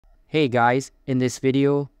Hey guys, in this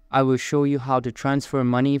video, I will show you how to transfer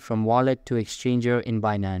money from wallet to exchanger in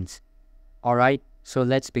Binance. Alright, so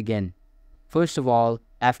let's begin. First of all,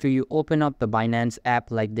 after you open up the Binance app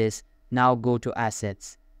like this, now go to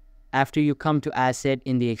Assets. After you come to Asset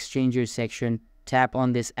in the exchanger section, tap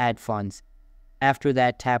on this Add Funds. After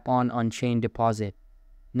that, tap on Chain Deposit.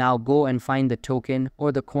 Now go and find the token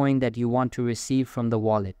or the coin that you want to receive from the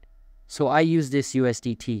wallet. So I use this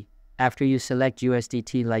USDT. After you select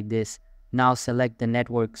USDT like this, now select the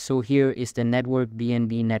network. So here is the network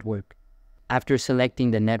BNB network. After selecting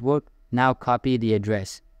the network, now copy the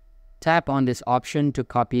address. Tap on this option to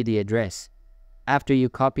copy the address. After you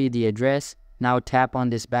copy the address, now tap on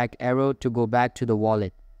this back arrow to go back to the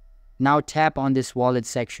wallet. Now tap on this wallet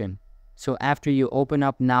section. So after you open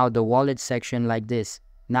up now the wallet section like this,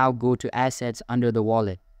 now go to Assets under the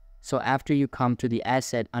wallet. So after you come to the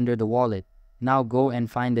asset under the wallet, now go and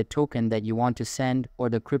find the token that you want to send or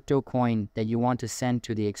the crypto coin that you want to send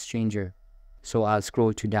to the exchanger. So I'll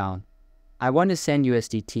scroll to down. I want to send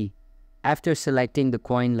USDT. After selecting the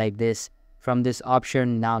coin like this, from this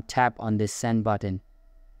option now tap on this send button.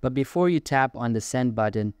 But before you tap on the send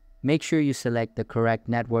button, make sure you select the correct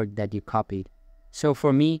network that you copied. So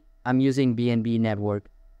for me, I'm using BNB network,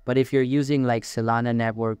 but if you're using like Solana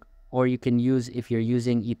network, or you can use if you're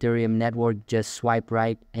using Ethereum network, just swipe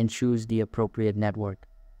right and choose the appropriate network.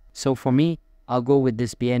 So for me, I'll go with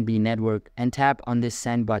this BNB network and tap on this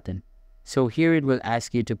send button. So here it will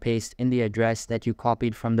ask you to paste in the address that you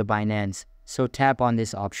copied from the Binance. So tap on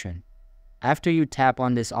this option. After you tap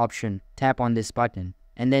on this option, tap on this button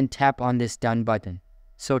and then tap on this done button.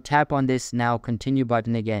 So tap on this now continue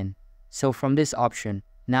button again. So from this option,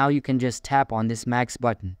 now you can just tap on this max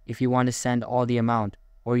button if you want to send all the amount,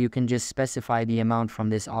 or you can just specify the amount from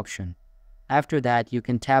this option. After that, you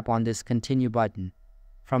can tap on this continue button.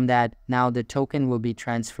 From that, now the token will be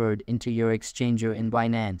transferred into your exchanger in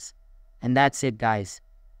Binance. And that's it guys.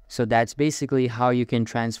 So that's basically how you can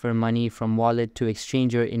transfer money from wallet to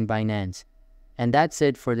exchanger in Binance. And that's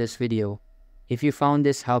it for this video. If you found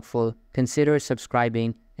this helpful, consider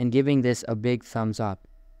subscribing and giving this a big thumbs up.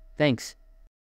 Thanks.